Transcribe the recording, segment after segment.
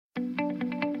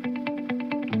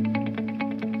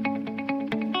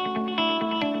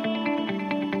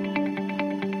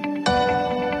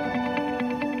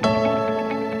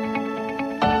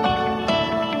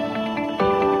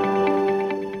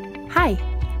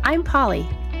I'm Polly.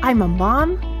 I'm a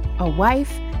mom, a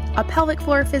wife, a pelvic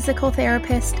floor physical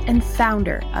therapist, and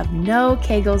founder of No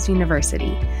Kegels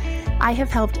University. I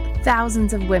have helped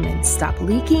thousands of women stop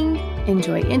leaking,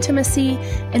 enjoy intimacy,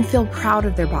 and feel proud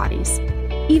of their bodies,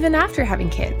 even after having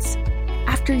kids.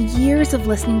 After years of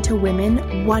listening to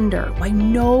women wonder why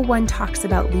no one talks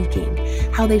about leaking,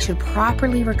 how they should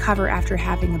properly recover after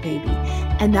having a baby,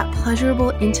 and that pleasurable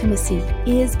intimacy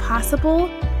is possible,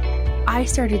 I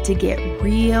started to get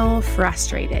real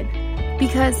frustrated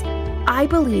because I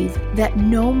believe that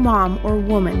no mom or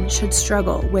woman should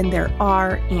struggle when there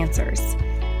are answers.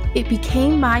 It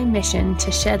became my mission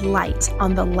to shed light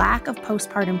on the lack of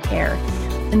postpartum care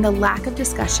and the lack of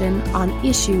discussion on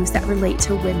issues that relate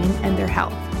to women and their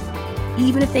health,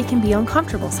 even if they can be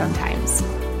uncomfortable sometimes.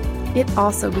 It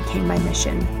also became my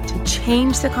mission to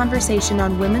change the conversation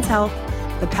on women's health,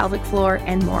 the pelvic floor,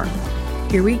 and more.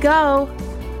 Here we go.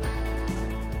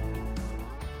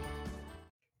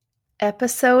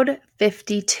 Episode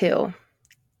 52,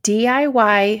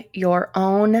 DIY Your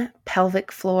Own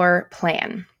Pelvic Floor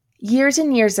Plan. Years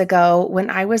and years ago,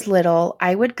 when I was little,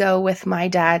 I would go with my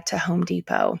dad to Home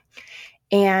Depot.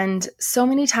 And so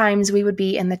many times we would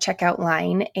be in the checkout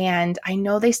line, and I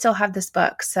know they still have this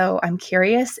book, so I'm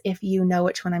curious if you know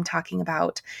which one I'm talking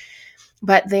about.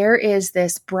 But there is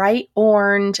this bright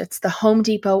orange, it's the Home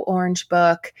Depot orange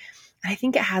book. I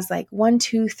think it has like 1,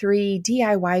 2, 3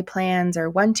 DIY plans or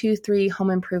 1, 2, 3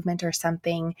 home improvement or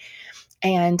something.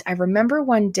 And I remember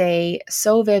one day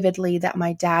so vividly that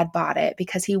my dad bought it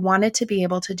because he wanted to be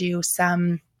able to do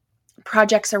some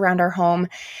projects around our home.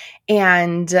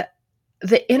 And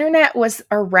the internet was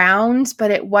around,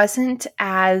 but it wasn't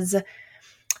as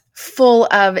full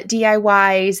of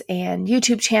DIYs and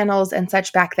YouTube channels and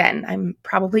such back then. I'm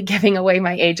probably giving away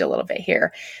my age a little bit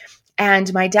here.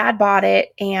 And my dad bought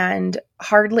it and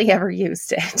hardly ever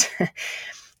used it.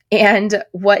 And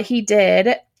what he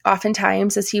did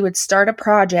oftentimes is he would start a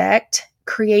project,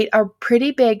 create a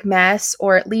pretty big mess,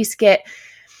 or at least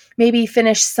maybe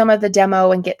finish some of the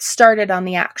demo and get started on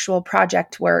the actual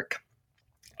project work.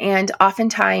 And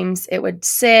oftentimes it would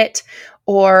sit,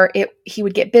 or he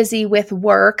would get busy with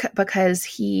work because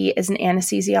he is an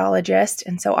anesthesiologist.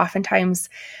 And so oftentimes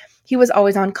he was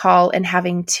always on call and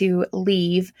having to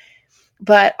leave.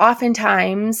 But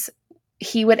oftentimes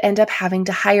he would end up having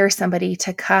to hire somebody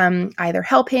to come either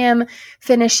help him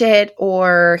finish it,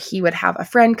 or he would have a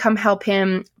friend come help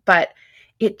him. But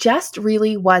it just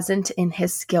really wasn't in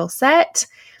his skill set.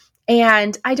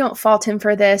 And I don't fault him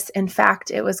for this. In fact,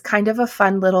 it was kind of a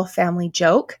fun little family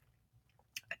joke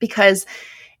because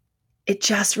it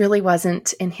just really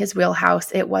wasn't in his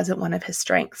wheelhouse. It wasn't one of his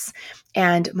strengths.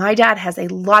 And my dad has a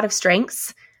lot of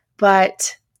strengths,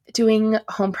 but doing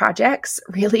home projects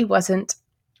really wasn't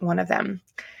one of them.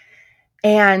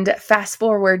 And fast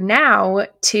forward now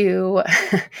to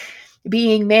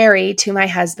being married to my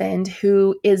husband,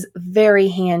 who is very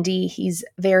handy. He's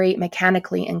very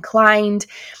mechanically inclined.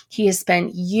 He has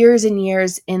spent years and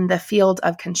years in the field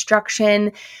of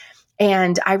construction.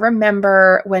 And I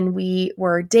remember when we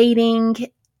were dating,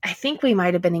 I think we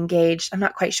might have been engaged. I'm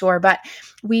not quite sure, but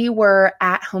we were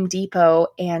at Home Depot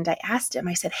and I asked him,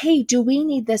 I said, hey, do we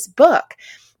need this book?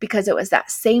 Because it was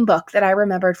that same book that I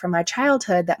remembered from my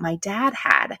childhood that my dad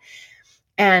had.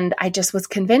 And I just was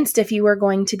convinced if you were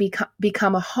going to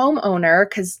become a homeowner,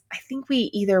 because I think we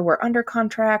either were under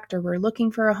contract or were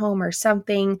looking for a home or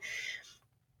something,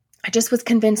 I just was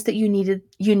convinced that you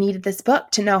needed this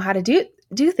book to know how to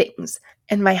do things.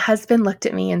 And my husband looked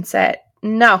at me and said,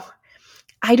 no,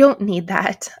 I don't need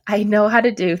that. I know how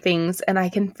to do things and I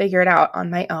can figure it out on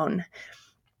my own.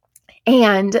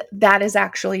 And that is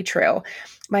actually true.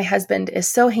 My husband is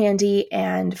so handy,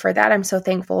 and for that I'm so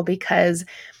thankful because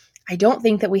I don't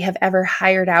think that we have ever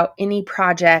hired out any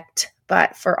project,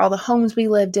 but for all the homes we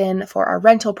lived in, for our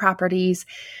rental properties,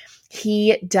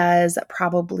 he does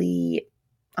probably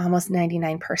almost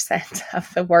 99%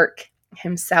 of the work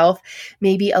himself,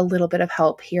 maybe a little bit of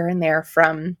help here and there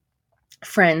from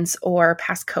friends or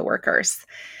past coworkers.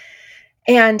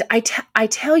 And I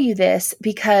tell you this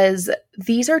because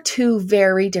these are two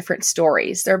very different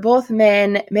stories. They're both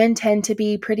men. Men tend to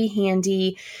be pretty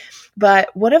handy,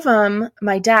 but one of them,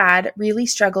 my dad, really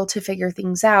struggled to figure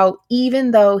things out,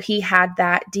 even though he had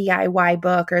that DIY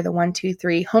book or the 1, 2,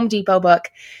 3 Home Depot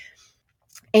book.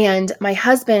 And my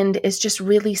husband is just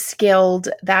really skilled.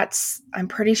 I'm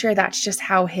pretty sure that's just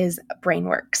how his brain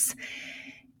works.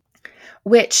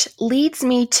 Which leads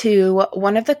me to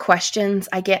one of the questions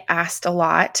I get asked a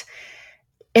lot.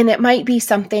 And it might be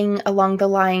something along the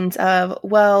lines of,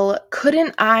 well,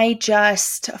 couldn't I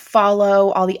just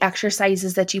follow all the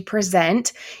exercises that you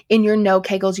present in your No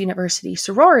Kegels University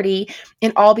sorority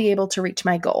and I'll be able to reach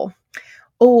my goal?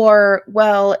 Or,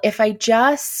 well, if I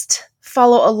just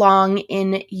follow along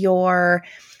in your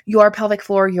pelvic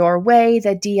floor your way,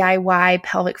 the DIY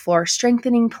pelvic floor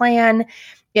strengthening plan,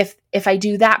 if I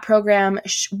do that program,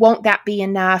 won't that be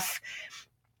enough?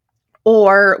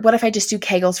 Or what if I just do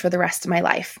Kegels for the rest of my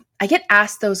life? I get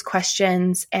asked those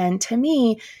questions, and to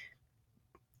me,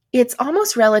 it's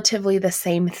almost relatively the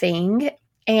same thing.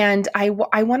 And I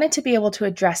wanted to be able to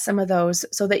address some of those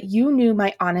so that you knew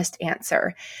my honest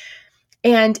answer.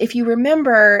 And if you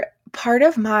remember, part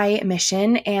of my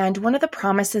mission and one of the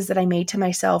promises that I made to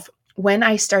myself when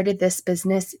I started this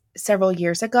business several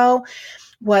years ago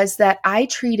was that I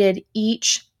treated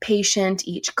each patient,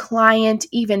 each client,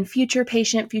 even future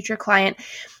patient, future client,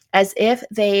 as if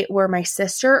they were my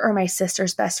sister or my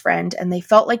sister's best friend, and they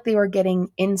felt like they were getting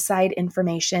inside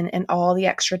information and all the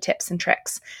extra tips and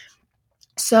tricks.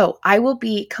 So I will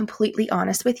be completely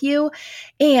honest with you.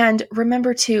 And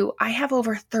remember too, I have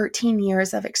over 13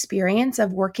 years of experience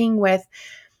of working with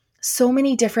so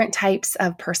many different types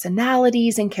of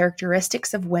personalities and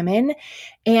characteristics of women.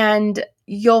 And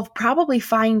you'll probably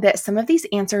find that some of these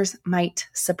answers might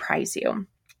surprise you.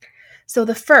 So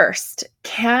the first,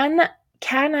 can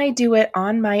I do it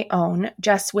on my own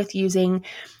just with using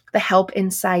the help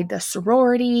inside the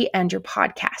sorority and your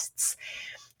podcasts?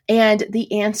 And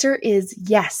the answer is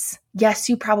yes. Yes,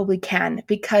 you probably can,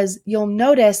 because you'll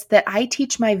notice that I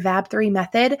teach my VAB3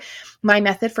 method, my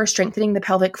method for strengthening the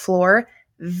pelvic floor,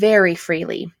 very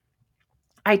freely.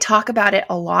 I talk about it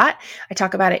a lot. I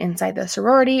talk about it inside the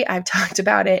sorority. I've talked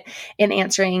about it in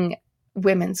answering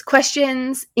women's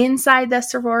questions inside the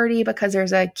sorority because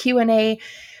there's a Q&A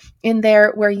in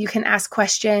there where you can ask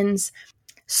questions.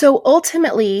 So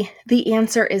ultimately, the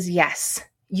answer is yes,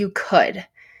 you could.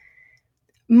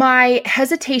 My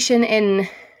hesitation in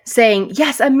saying,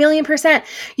 yes, 1,000,000%,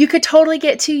 you could totally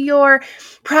get to your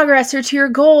progress or to your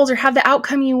goals or have the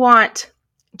outcome you want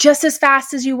just as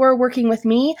fast as you were working with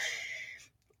me.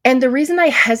 And the reason I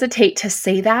hesitate to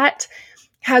say that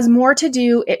has more to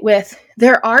do with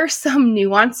there are some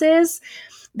nuances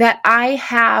that I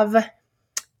have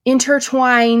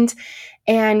intertwined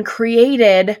and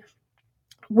created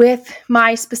with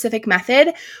my specific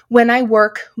method when I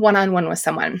work one-on-one with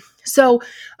someone. So,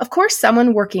 of course,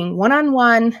 someone working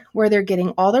one-on-one where they're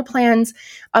getting all their plans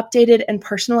updated and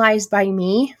personalized by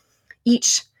me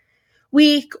each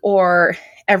week or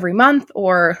every month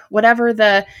or whatever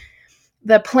the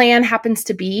plan happens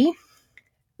to be,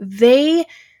 they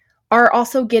are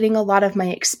also getting a lot of my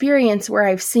experience where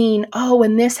I've seen, oh,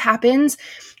 when this happens,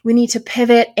 we need to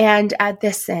pivot and add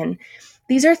this in.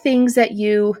 These are things that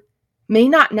you may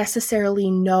not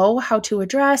necessarily know how to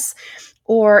address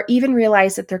or even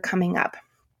realize that they're coming up.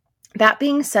 That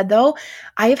being said, though,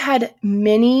 I've had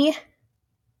many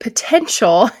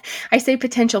potential, I say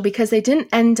potential because they didn't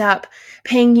end up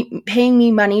paying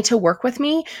me money to work with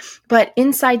me, but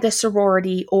inside the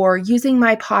sorority or using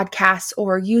my podcasts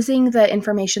or using the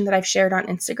information that I've shared on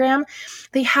Instagram,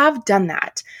 they have done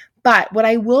that. But what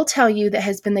I will tell you that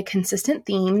has been the consistent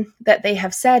theme that they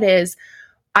have said is,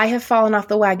 I have fallen off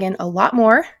the wagon a lot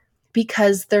more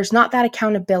because there's not that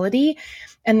accountability.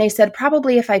 And they said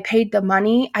probably if I paid the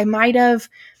money, I might have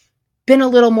been a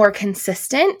little more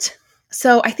consistent.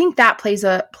 So I think that plays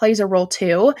a role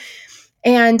too.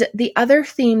 And the other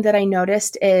theme that I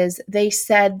noticed is they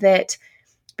said that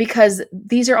because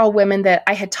these are all women that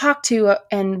I had talked to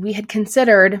and we had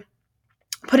considered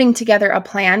putting together a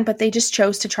plan, but they just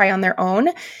chose to try on their own.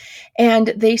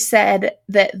 And they said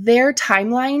that their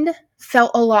timeline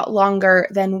felt a lot longer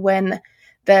than when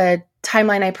the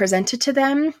timeline I presented to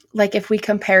them. Like if we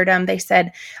compared them, they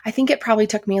said, I think it probably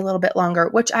took me a little bit longer,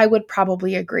 which I would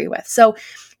probably agree with. So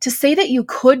to say that you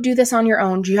could do this on your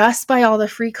own just by all the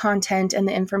free content and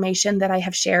the information that I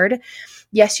have shared,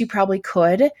 yes, you probably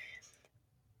could.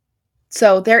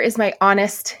 So there is my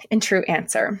honest and true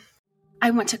answer.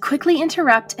 I want to quickly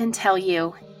interrupt and tell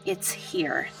you it's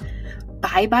here.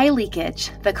 Bye Bye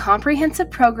Leakage, the comprehensive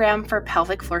program for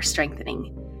pelvic floor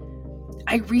strengthening.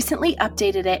 I recently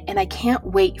updated it and I can't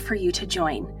wait for you to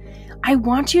join. I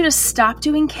want you to stop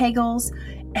doing Kegels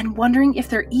and wondering if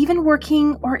they're even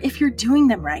working or if you're doing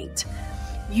them right.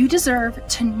 You deserve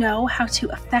to know how to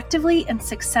effectively and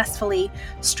successfully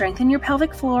strengthen your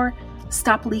pelvic floor,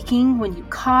 stop leaking when you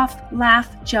cough,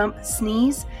 laugh, jump,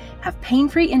 sneeze, have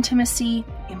pain-free intimacy,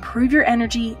 improve your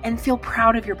energy, and feel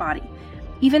proud of your body,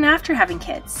 even after having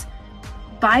kids.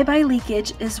 Bye Bye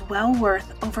Leakage is well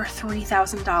worth over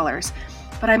 $3,000.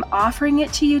 but I'm offering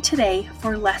it to you today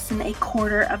for less than a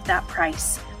quarter of that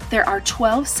price. There are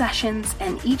 12 sessions,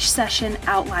 and each session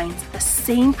outlines the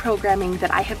same programming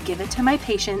that I have given to my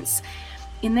patients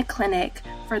in the clinic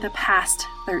for the past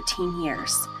 13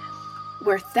 years,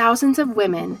 where thousands of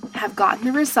women have gotten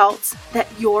the results that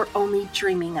you're only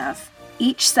dreaming of.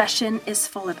 Each session is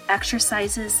full of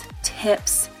exercises,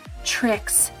 tips,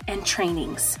 tricks, and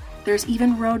trainings. There's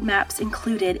even roadmaps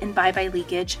included in Bye Bye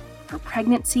Leakage for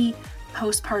pregnancy,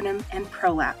 postpartum, and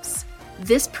prolapse.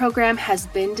 This program has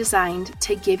been designed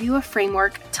to give you a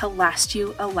framework to last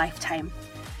you a lifetime.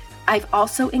 I've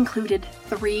also included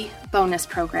 3 bonus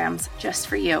programs just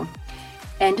for you: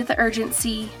 End of the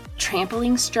Urgency,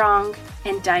 Trampoline Strong,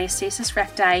 and Diastasis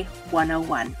Recti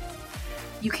 101.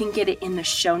 You can get it in the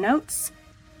show notes,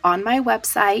 on my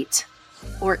website,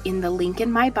 or in the link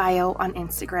in my bio on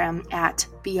Instagram at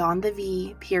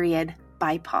BeyondTheV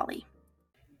by Polly.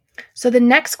 So the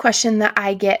next question that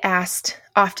I get asked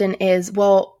often is,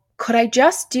 well, could I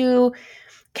just do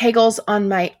Kegels on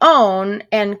my own,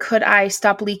 and could I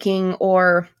stop leaking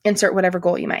or insert whatever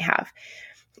goal you might have?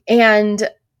 And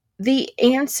the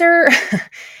answer,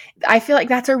 I feel like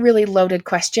that's a really loaded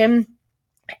question.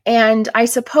 And I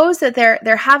suppose that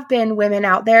there have been women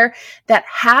out there that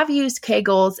have used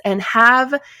Kegels and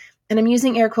have, and I'm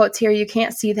using air quotes here, you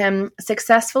can't see them,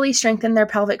 successfully strengthened their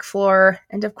pelvic floor,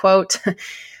 end of quote,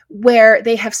 where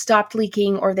they have stopped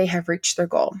leaking or they have reached their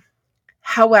goal.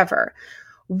 However,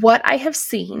 what I have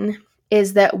seen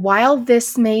is that while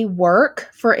this may work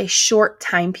for a short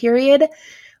time period,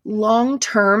 long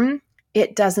term,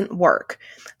 it doesn't work.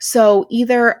 So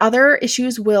either other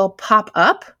issues will pop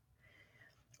up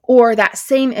or that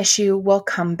same issue will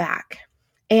come back.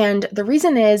 And the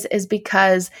reason is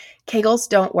because Kegels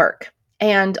don't work.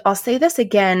 And I'll say this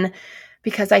again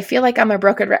because I feel like I'm a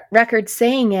broken record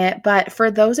saying it, but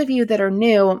for those of you that are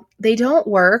new, they don't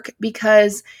work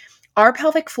because our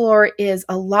pelvic floor is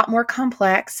a lot more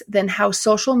complex than how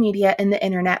social media and the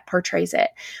internet portrays it.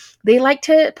 They like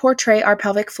to portray our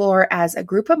pelvic floor as a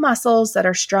group of muscles that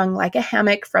are strung like a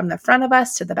hammock from the front of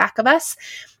us to the back of us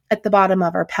at the bottom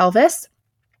of our pelvis.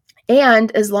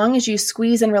 And as long as you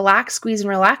squeeze and relax,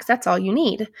 that's all you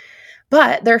need.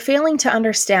 But they're failing to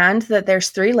understand that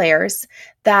there's 3 layers,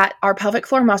 that our pelvic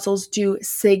floor muscles do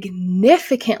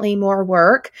significantly more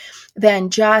work than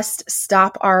just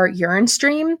stop our urine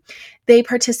stream. They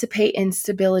participate in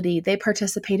stability. They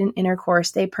participate in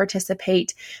intercourse. They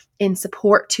participate in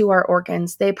support to our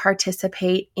organs. They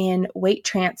participate in weight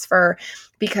transfer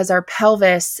because our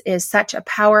pelvis is such a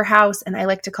powerhouse, and I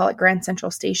like to call it Grand Central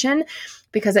Station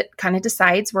because it kind of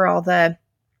decides where all the,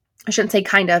 I shouldn't say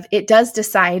kind of, it does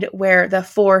decide where the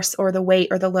force or the weight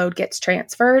or the load gets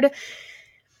transferred.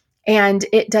 And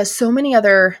it has so many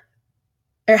other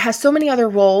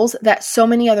roles that so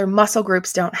many other muscle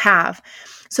groups don't have.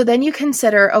 So then you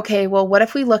consider, okay, well, what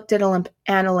if we looked at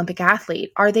an Olympic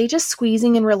athlete? Are they just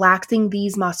squeezing and relaxing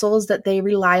these muscles that they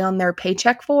rely on their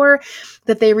paycheck for,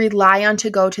 that they rely on to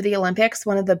go to the Olympics,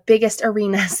 one of the biggest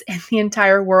arenas in the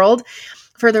entire world,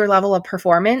 for their level of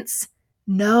performance?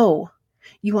 No.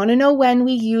 You want to know when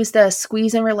we use the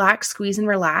squeeze and relax?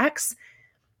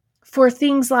 For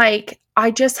things like,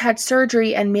 I just had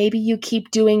surgery, and maybe you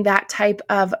keep doing that type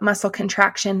of muscle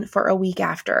contraction for a week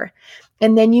after,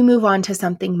 and then you move on to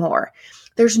something more.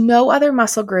 There's no other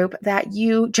muscle group that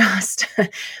you just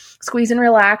squeeze and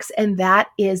relax, and that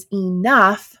is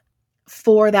enough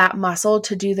for that muscle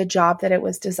to do the job that it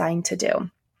was designed to do.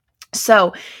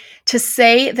 So to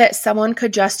say that someone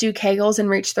could just do Kegels and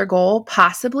reach their goal,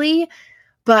 possibly,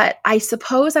 but I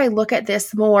suppose I look at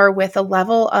this more with a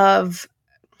level of,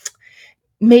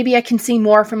 maybe I can see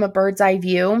more from a bird's eye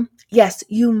view. Yes,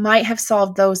 you might have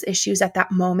solved those issues at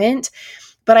that moment,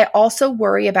 but I also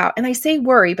worry about, and I say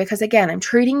worry because again, I'm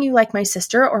treating you like my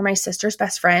sister or my sister's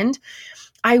best friend.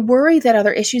 I worry that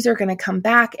other issues are going to come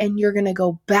back and you're going to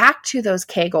go back to those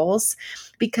Kegels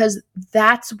because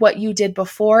that's what you did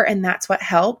before and that's what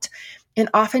helped. And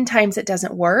oftentimes it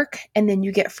doesn't work. And then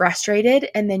you get frustrated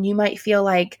and then you might feel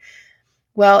like,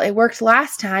 well, it worked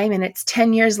last time and it's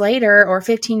 10 years later or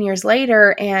 15 years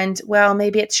later. And well,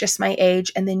 maybe it's just my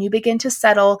age. And then you begin to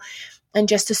settle and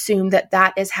just assume that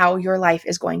that is how your life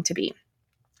is going to be.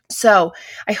 So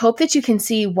I hope that you can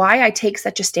see why I take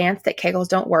such a stance that Kegels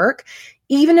don't work,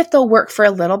 even if they'll work for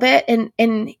a little bit.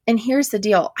 And here's the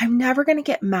deal. I'm never going to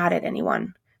get mad at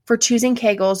anyone for choosing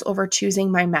Kegels over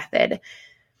choosing my method,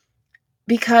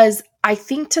 because I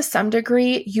think to some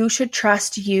degree you should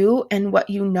trust you and what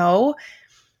you know.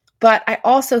 But I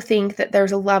also think that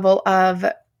there's a level of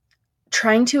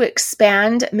trying to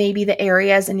expand maybe the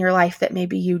areas in your life that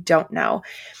maybe you don't know.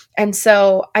 And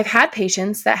so I've had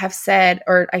patients that have said,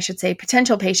 or I should say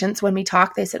potential patients, when we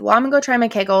talk, they said, well, I'm going to go try my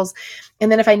Kegels,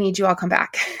 and then if I need you, I'll come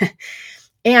back.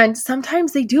 And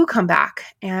sometimes they do come back,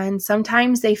 and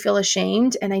sometimes they feel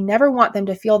ashamed, and I never want them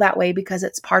to feel that way because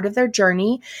it's part of their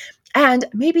journey. And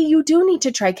maybe you do need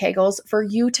to try Kegels for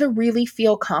you to really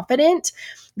feel confident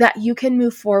that you can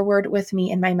move forward with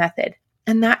me and my method.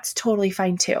 And that's totally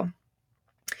fine too.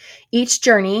 Each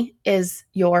journey is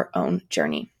your own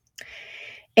journey.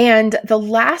 And the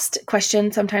last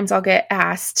question sometimes I'll get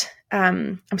asked,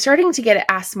 I'm starting to get it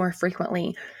asked more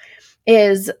frequently,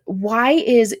 is why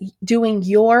is doing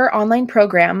your online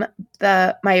program,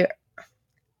 my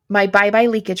Bye-Bye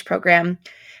Leakage program,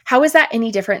 how is that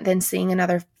any different than seeing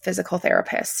another physical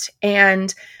therapist?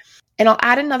 And I'll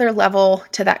add another level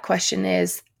to that question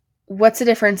is, what's the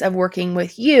difference of working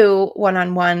with you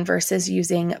one-on-one versus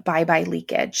using Bye-Bye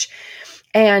Leakage?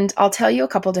 And I'll tell you a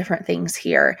couple different things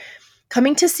here.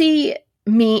 Coming to see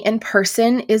me in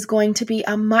person is going to be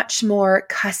a much more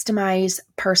customized,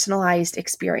 personalized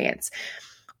experience,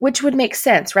 which would make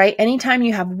sense, right? Anytime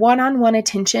you have one-on-one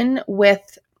attention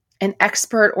with an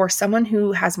expert or someone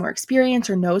who has more experience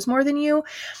or knows more than you,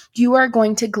 you are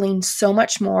going to glean so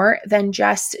much more than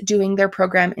just doing their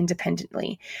program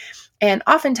independently. And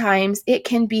oftentimes it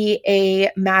can be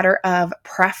a matter of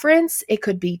preference. It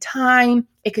could be time.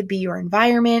 It could be your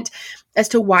environment as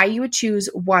to why you would choose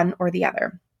one or the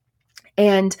other.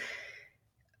 And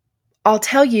I'll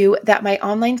tell you that my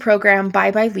online program,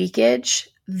 Bye-Bye Leakage,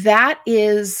 that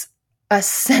is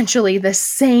essentially the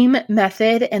same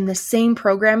method and the same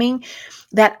programming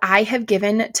that I have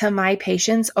given to my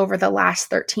patients over the last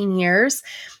 13 years.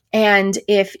 And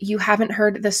if you haven't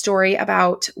heard the story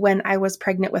about when I was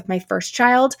pregnant with my first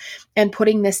child and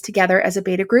putting this together as a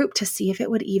beta group to see if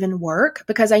it would even work,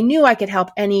 because I knew I could help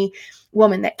any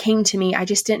woman that came to me. I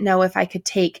just didn't know if I could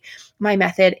take my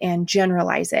method and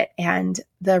generalize it. And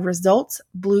the results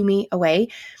blew me away.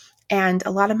 And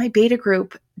a lot of my beta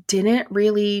group didn't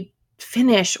really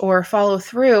finish or follow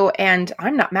through, and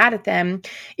I'm not mad at them.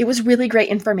 It was really great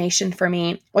information for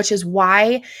me, which is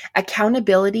why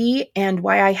accountability and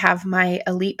why I have my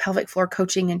elite pelvic floor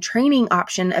coaching and training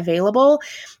option available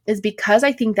is because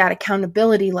I think that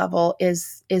accountability level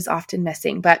is often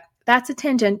missing. But that's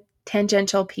a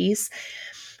tangential piece.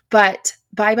 But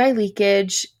Bye-Bye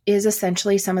Leakage is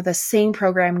essentially some of the same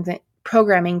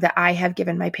programming that I have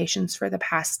given my patients for the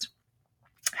past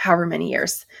however many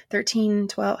years, 13,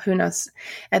 12, who knows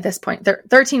at this point,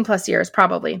 13 plus years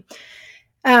probably.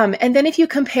 And then if you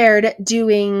compared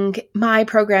doing my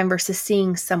program versus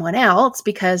seeing someone else,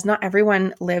 because not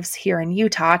everyone lives here in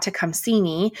Utah to come see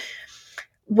me,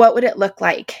 what would it look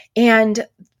like? And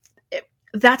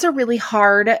that's a really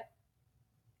hard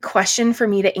question for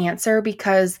me to answer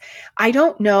because I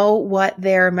don't know what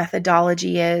their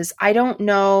methodology is. I don't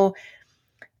know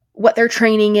what their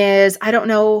training is. I don't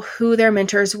know who their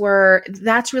mentors were.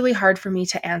 That's really hard for me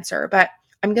to answer, but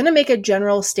I'm going to make a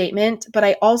general statement, but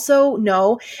I also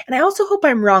know, and I also hope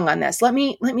I'm wrong on this. Let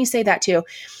me say that too.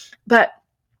 But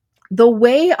the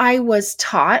way I was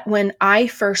taught when I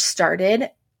first started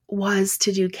was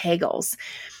to do Kegels.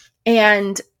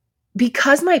 And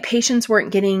because my patients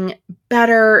weren't getting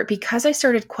better, because I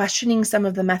started questioning some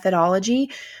of the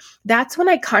methodology, that's when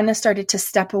I kind of started to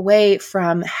step away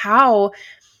from how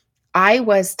I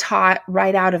was taught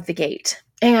right out of the gate.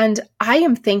 And I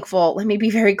am thankful. Let me be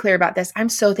very clear about this. I'm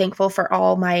so thankful for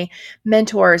all my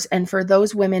mentors and for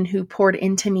those women who poured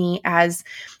into me as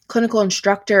clinical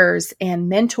instructors and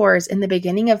mentors in the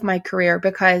beginning of my career,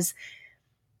 because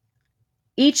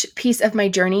each piece of my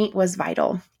journey was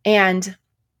vital. And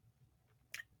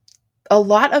a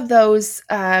lot of those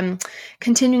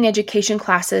continuing education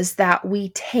classes that we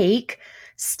take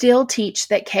still teach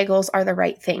that Kegels are the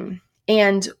right thing.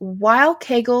 And while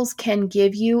Kegels can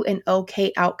give you an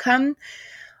okay outcome,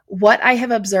 what I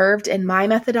have observed in my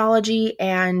methodology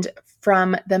and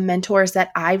from the mentors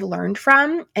that I've learned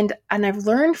from, and I've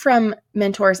learned from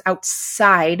mentors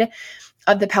outside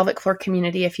of the pelvic floor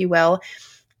community, if you will,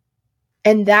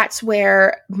 and that's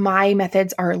where my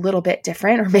methods are a little bit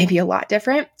different or maybe a lot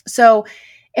different. So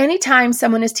anytime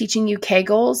someone is teaching you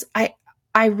Kegels,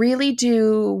 I really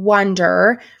do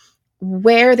wonder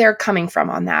where they're coming from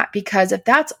on that, because if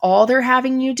that's all they're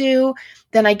having you do,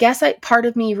 then I guess part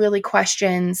of me really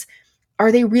questions,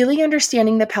 are they really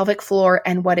understanding the pelvic floor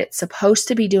and what it's supposed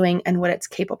to be doing and what it's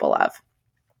capable of?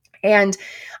 And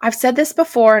I've said this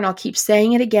before and I'll keep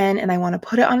saying it again, and I want to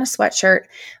put it on a sweatshirt,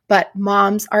 but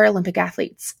moms are Olympic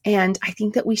athletes. And I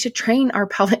think that we should train our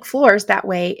pelvic floors that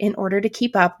way in order to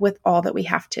keep up with all that we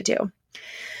have to do.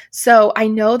 So I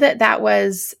know that that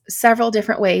was several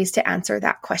different ways to answer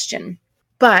that question,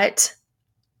 but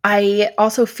I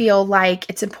also feel like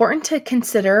it's important to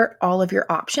consider all of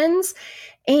your options.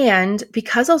 And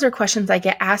because those are questions I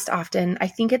get asked often, I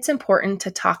think it's important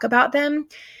to talk about them.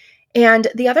 And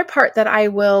the other part that I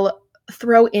will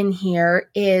throw in here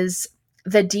is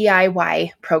the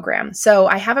DIY program. So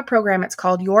I have a program, it's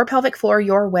called Your Pelvic Floor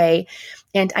Your Way,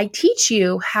 and I teach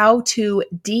you how to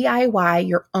DIY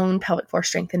your own pelvic floor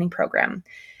strengthening program.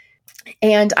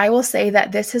 And I will say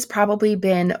that this has probably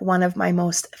been one of my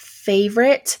most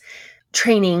favorite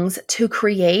trainings to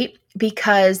create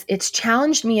because it's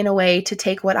challenged me in a way to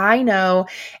take what I know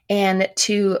and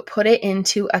to put it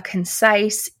into a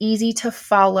concise, easy to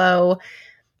follow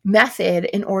method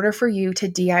in order for you to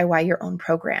DIY your own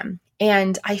program.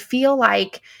 And I feel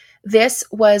like this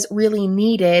was really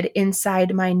needed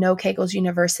inside my No Kegels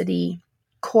University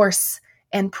course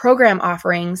and program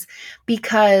offerings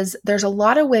because there's a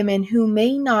lot of women who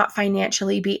may not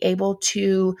financially be able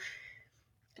to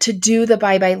do the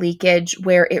bye-bye leakage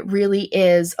where it really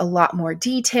is a lot more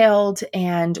detailed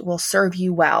and will serve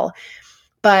you well.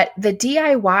 But the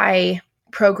DIY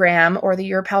program or the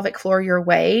Your Pelvic Floor Your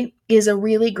Way is a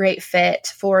really great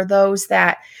fit for those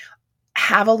that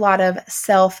have a lot of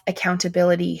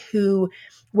self-accountability, who,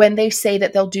 when they say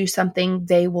that they'll do something,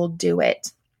 they will do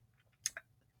it.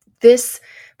 This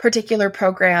particular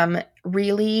program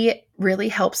really, really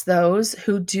helps those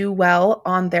who do well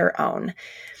on their own.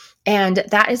 And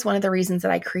that is one of the reasons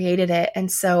that I created it.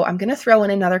 And so I'm going to throw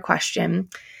in another question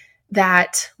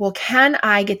that, well, can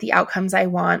I get the outcomes I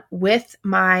want with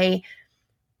or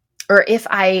if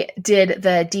I did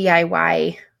the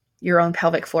DIY your own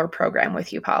pelvic floor program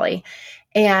with you, Polly?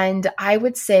 And I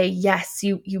would say, yes,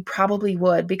 you probably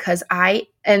would, because I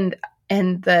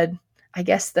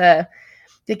guess the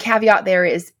caveat there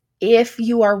is if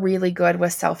you are really good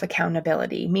with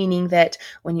self-accountability, meaning that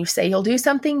when you say you'll do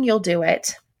something, you'll do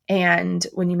it. And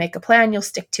when you make a plan, you'll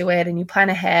stick to it and you plan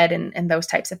ahead and those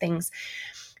types of things.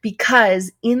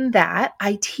 Because in that,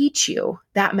 I teach you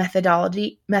that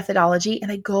methodology,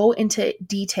 and I go into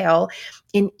detail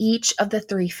in each of the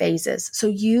 3 phases. So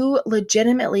you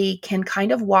legitimately can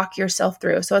kind of walk yourself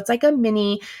through. So it's like a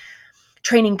mini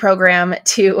training program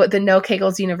to the No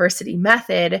Kegels University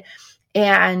method.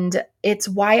 And it's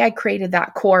why I created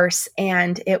that course.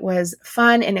 And it was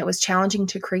fun and it was challenging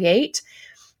to create.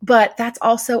 But that's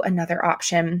also another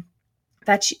option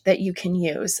that you can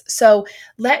use. So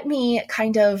let me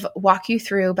kind of walk you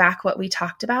through back what we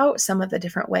talked about, some of the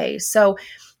different ways. So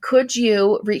could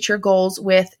you reach your goals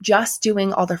with just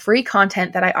doing all the free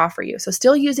content that I offer you? So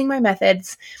still using my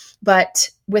methods, but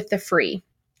with the free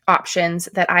options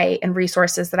and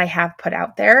resources that I have put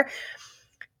out there,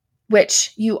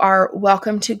 which you are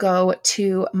welcome to go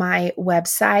to my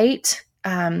website,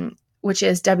 which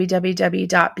is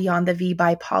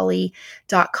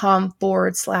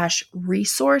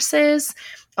www.beyondtheVbyPolly.com/resources.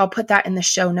 I'll put that in the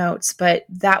show notes, but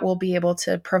that will be able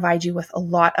to provide you with a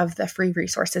lot of the free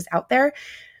resources out there.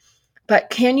 But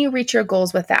can you reach your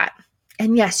goals with that?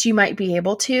 And yes, you might be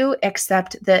able to,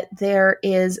 except that there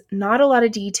is not a lot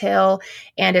of detail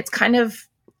and it's kind of,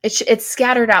 it's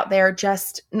scattered out there,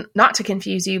 just not to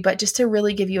confuse you, but just to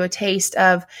really give you a taste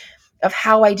of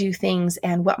how I do things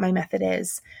and what my method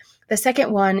is. The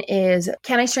second one is,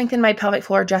 can I strengthen my pelvic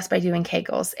floor just by doing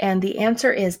Kegels? And the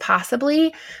answer is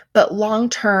possibly, but long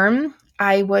term,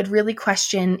 I would really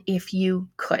question if you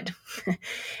could.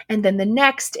 And then the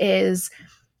next is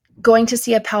going to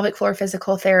see a pelvic floor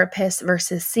physical therapist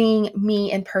versus seeing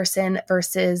me in person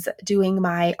versus doing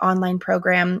my online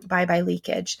program, Bye-Bye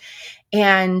Leakage.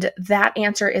 And that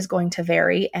answer is going to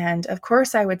vary. And of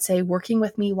course, I would say working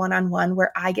with me one-on-one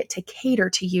where I get to cater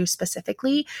to you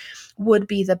specifically would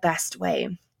be the best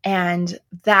way. And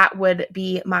that would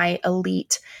be my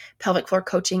elite pelvic floor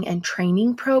coaching and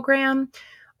training program.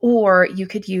 Or you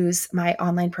could use my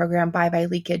online program, Bye-Bye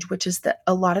Leakage, which is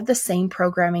a lot of the same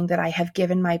programming that I have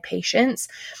given my patients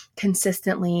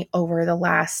consistently over the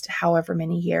last however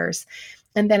many years.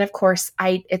 And then, of course,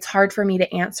 it's hard for me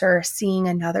to answer seeing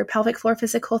another pelvic floor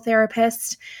physical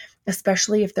therapist,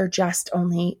 especially if they're just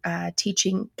only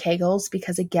teaching Kegels,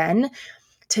 because again,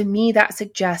 to me, that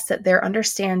suggests that their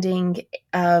understanding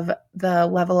of the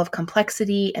level of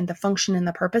complexity and the function and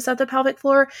the purpose of the pelvic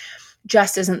floor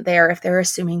just isn't there if they're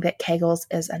assuming that Kegels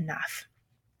is enough.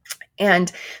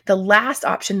 And the last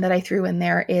option that I threw in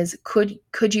there is, could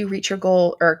you reach your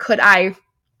goal, or could I,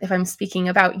 if I'm speaking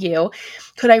about you,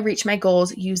 could I reach my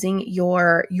goals using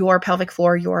your Pelvic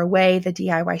Floor Your Way, the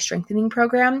DIY strengthening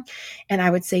program? And I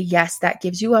would say, yes, that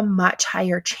gives you a much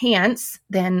higher chance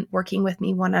than working with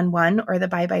me one-on-one or the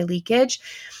Bye-Bye Leakage,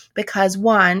 because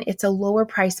one, it's a lower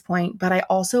price point, but I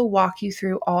also walk you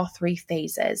through all 3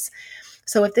 phases.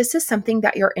 So if this is something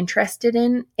that you're interested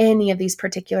in, any of these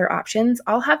particular options,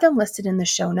 I'll have them listed in the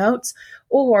show notes,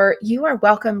 or you are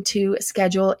welcome to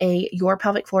schedule a Your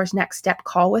Pelvic Floor's Next Step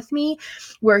call with me,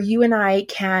 where you and I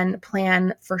can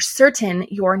plan for certain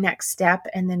your next step,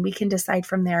 and then we can decide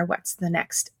from there what's the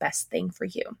next best thing for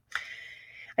you.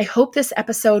 I hope this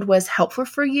episode was helpful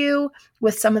for you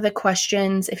with some of the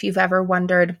questions. If you've ever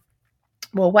wondered,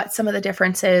 well, what's some of the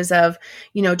differences of,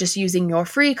 just using your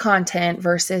free content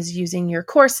versus using your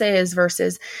courses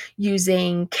versus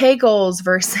using Kegels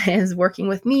versus working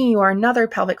with me or another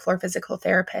pelvic floor physical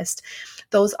therapist?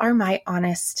 Those are my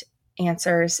honest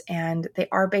answers, and they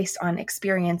are based on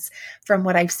experience from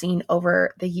what I've seen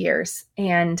over the years.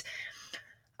 And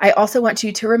I also want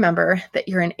you to remember that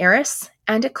you're an heiress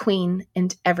and a queen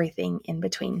and everything in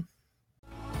between.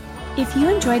 If you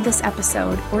enjoyed this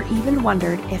episode or even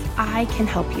wondered if I can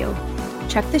help you,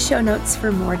 check the show notes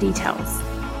for more details.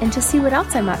 And to see what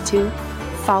else I'm up to,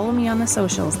 follow me on the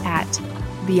socials at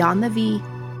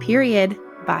BeyondTheV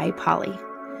by Polly.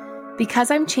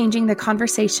 Because I'm changing the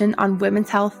conversation on women's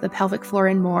health, the pelvic floor,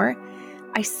 and more,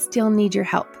 I still need your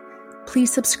help.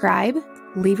 Please subscribe,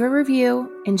 leave a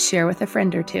review, and share with a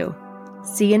friend or two.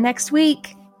 See you next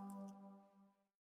week.